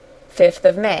5th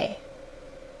of May.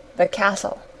 The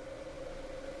Castle.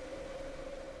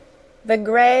 The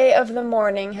grey of the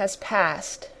morning has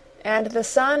passed, and the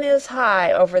sun is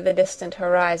high over the distant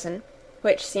horizon,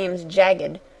 which seems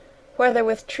jagged, whether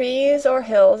with trees or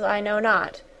hills I know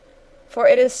not, for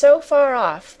it is so far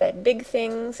off that big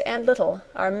things and little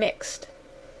are mixed.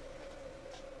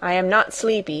 I am not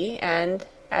sleepy, and,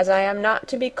 as I am not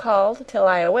to be called till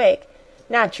I awake,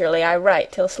 naturally I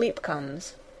write till sleep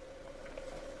comes.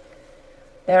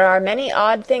 There are many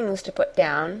odd things to put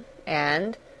down,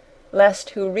 and,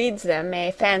 lest who reads them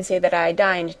may fancy that I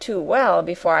dined too well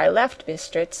before I left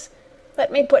Bistritz,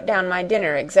 let me put down my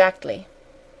dinner exactly.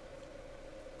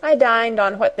 I dined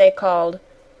on what they called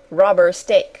robber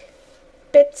steak,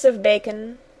 bits of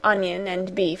bacon, onion,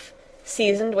 and beef,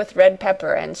 seasoned with red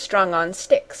pepper and strung on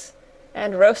sticks,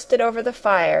 and roasted over the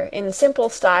fire in simple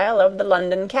style of the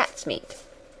London cat's meat.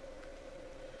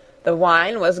 The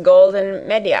wine was golden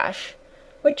mediasch,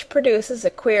 which produces a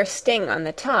queer sting on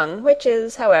the tongue, which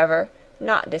is, however,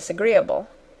 not disagreeable.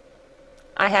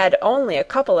 I had only a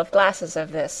couple of glasses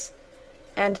of this,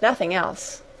 and nothing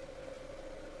else.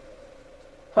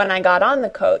 When I got on the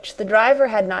coach, the driver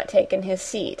had not taken his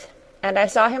seat, and I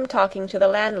saw him talking to the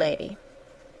landlady.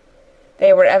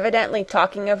 They were evidently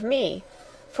talking of me,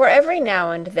 for every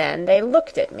now and then they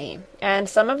looked at me, and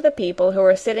some of the people who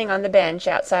were sitting on the bench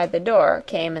outside the door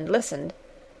came and listened,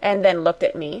 and then looked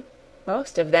at me,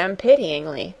 most of them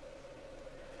pityingly.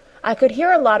 I could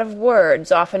hear a lot of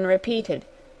words often repeated,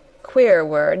 queer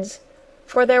words,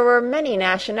 for there were many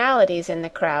nationalities in the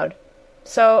crowd,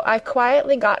 so I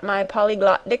quietly got my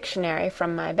polyglot dictionary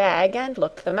from my bag and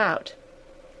looked them out.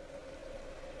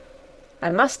 I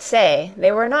must say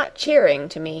they were not cheering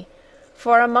to me,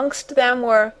 for amongst them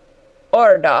were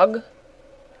Ordog,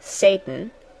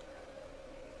 Satan,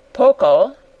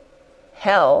 Pokol,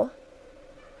 Hell,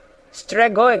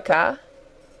 Stregoica,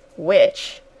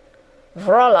 witch,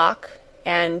 Vrolak,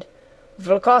 and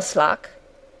Vlkoslak.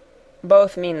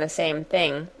 Both mean the same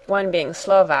thing, one being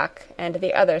Slovak and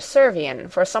the other Servian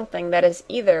for something that is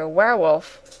either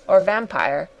werewolf or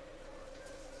vampire.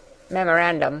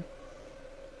 Memorandum: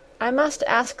 I must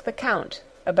ask the Count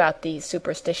about these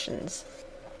superstitions.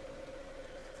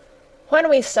 When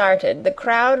we started, the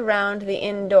crowd round the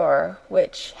inn door,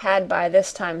 which had by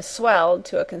this time swelled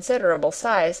to a considerable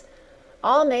size,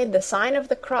 all made the sign of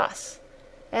the cross,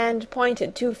 and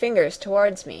pointed 2 fingers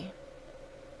towards me.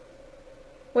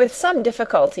 With some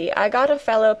difficulty I got a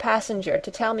fellow passenger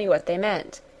to tell me what they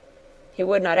meant. He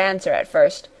would not answer at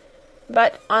first,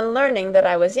 but on learning that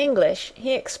I was English,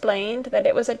 he explained that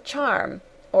it was a charm,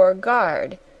 or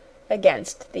guard,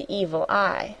 against the evil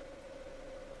eye.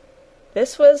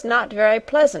 This was not very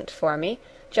pleasant for me,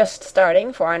 just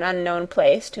starting for an unknown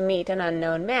place to meet an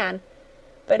unknown man,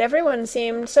 but everyone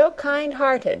seemed so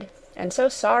kind-hearted, and so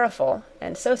sorrowful,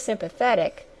 and so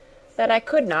sympathetic, that I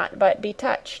could not but be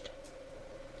touched.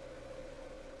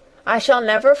 I shall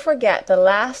never forget the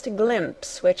last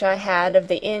glimpse which I had of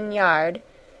the inn yard,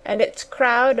 and its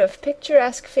crowd of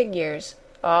picturesque figures,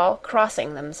 all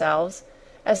crossing themselves,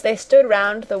 as they stood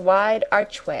round the wide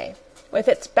archway, with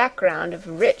its background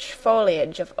of rich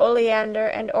foliage of oleander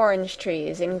and orange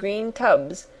trees in green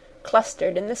tubs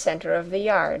clustered in the centre of the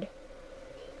yard.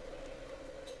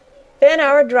 Then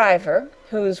our driver,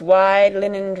 whose wide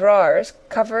linen drawers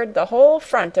covered the whole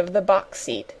front of the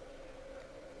box-seat,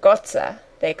 Gotza,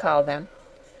 they call them,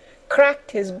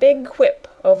 cracked his big whip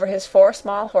over his 4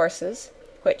 small horses,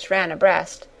 which ran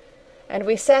abreast, and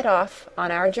we set off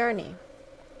on our journey.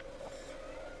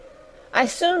 I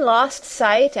soon lost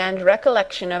sight and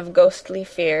recollection of ghostly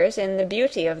fears in the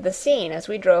beauty of the scene as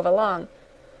we drove along,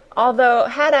 although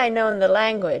had I known the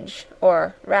language,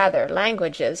 or rather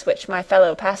languages, which my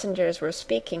fellow passengers were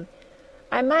speaking,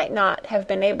 I might not have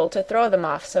been able to throw them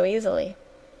off so easily.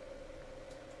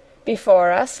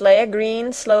 Before us lay a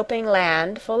green sloping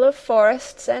land full of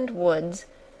forests and woods,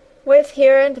 with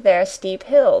here and there steep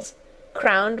hills,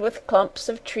 crowned with clumps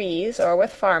of trees or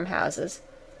with farmhouses,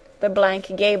 the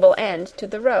blank gable end to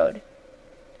the road.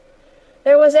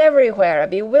 There was everywhere a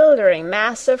bewildering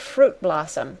mass of fruit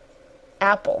blossom,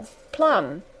 apple,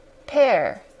 plum,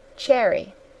 pear,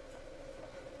 cherry.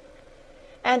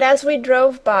 And as we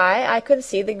drove by I could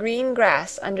see the green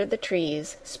grass under the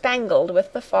trees, spangled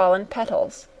with the fallen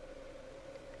petals.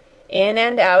 In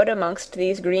and out amongst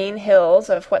these green hills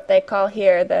of what they call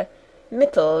here the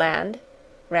Mittelland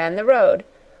ran the road,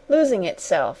 losing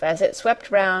itself as it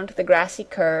swept round the grassy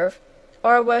curve,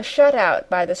 or was shut out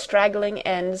by the straggling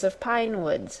ends of pine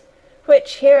woods,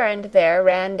 which here and there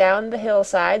ran down the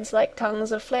hillsides like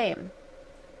tongues of flame.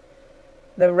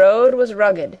 The road was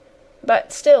rugged,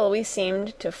 but still we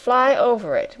seemed to fly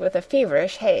over it with a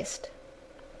feverish haste.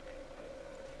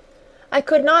 I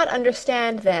could not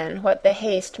understand then what the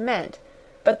haste meant,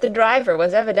 but the driver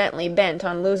was evidently bent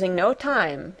on losing no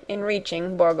time in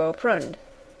reaching Borgo Prund.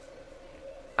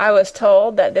 I was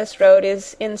told that this road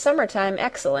is in summer-time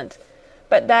excellent,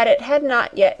 but that it had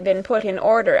not yet been put in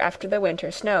order after the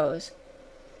winter snows.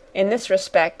 In this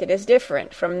respect it is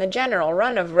different from the general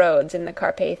run of roads in the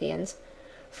Carpathians,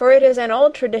 for it is an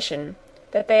old tradition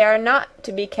that they are not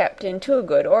to be kept in too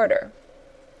good order.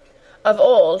 Of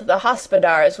old the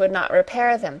hospodars would not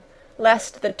repair them,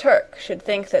 lest the Turk should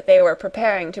think that they were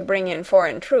preparing to bring in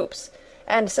foreign troops,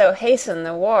 and so hasten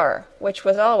the war, which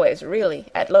was always really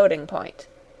at loading point.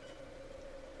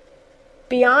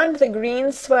 Beyond the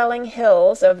green swelling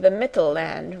hills of the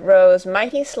Mittelland rose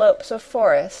mighty slopes of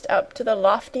forest up to the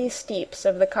lofty steeps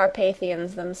of the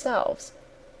Carpathians themselves.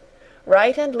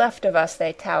 Right and left of us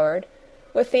they towered,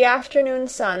 with the afternoon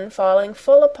sun falling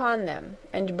full upon them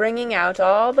and bringing out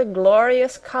all the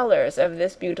glorious colours of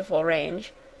this beautiful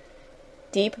range,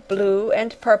 deep blue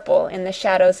and purple in the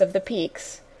shadows of the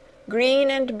peaks,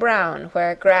 green and brown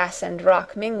where grass and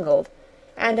rock mingled,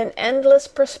 and an endless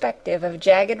perspective of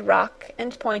jagged rock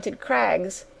and pointed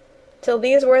crags, till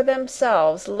these were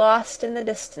themselves lost in the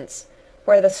distance,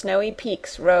 where the snowy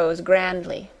peaks rose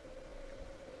grandly.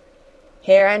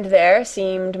 Here and there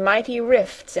seemed mighty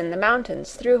rifts in the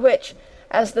mountains, through which,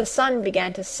 as the sun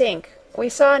began to sink, we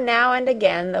saw now and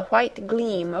again the white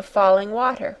gleam of falling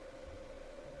water.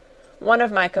 One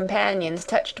of my companions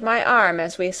touched my arm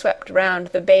as we swept round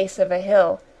the base of a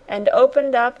hill, and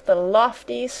opened up the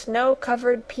lofty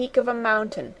snow-covered peak of a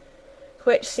mountain,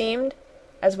 which seemed,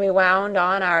 as we wound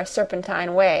on our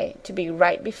serpentine way, to be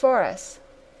right before us.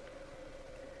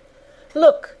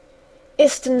 "Look!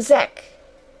 Istenzek!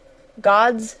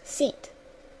 God's seat!"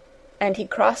 and he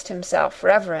crossed himself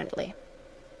reverently.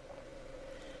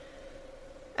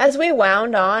 As we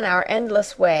wound on our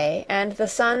endless way, and the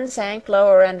sun sank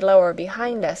lower and lower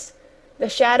behind us, the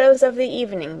shadows of the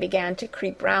evening began to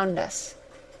creep round us.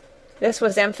 This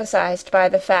was emphasized by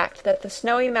the fact that the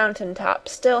snowy mountain top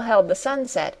still held the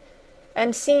sunset,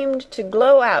 and seemed to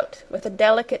glow out with a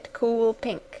delicate cool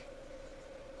pink.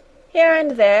 Here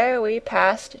and there we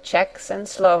passed Czechs and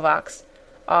Slovaks,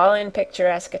 all in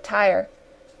picturesque attire,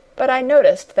 but I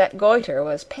noticed that goitre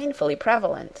was painfully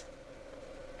prevalent.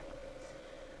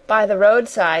 By the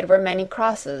roadside were many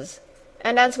crosses,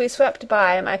 and as we swept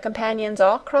by my companions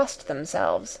all crossed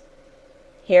themselves.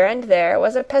 Here and there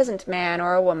was a peasant man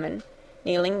or a woman,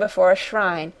 kneeling before a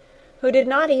shrine, who did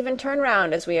not even turn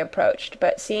round as we approached,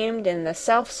 but seemed in the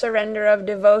self-surrender of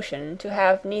devotion to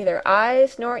have neither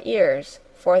eyes nor ears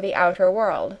for the outer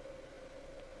world.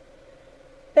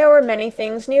 There were many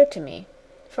things new to me,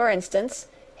 for instance,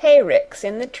 hay-ricks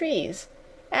in the trees,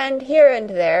 and here and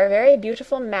there very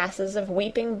beautiful masses of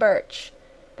weeping birch,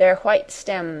 their white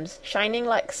stems shining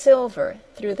like silver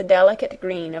through the delicate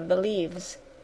green of the leaves.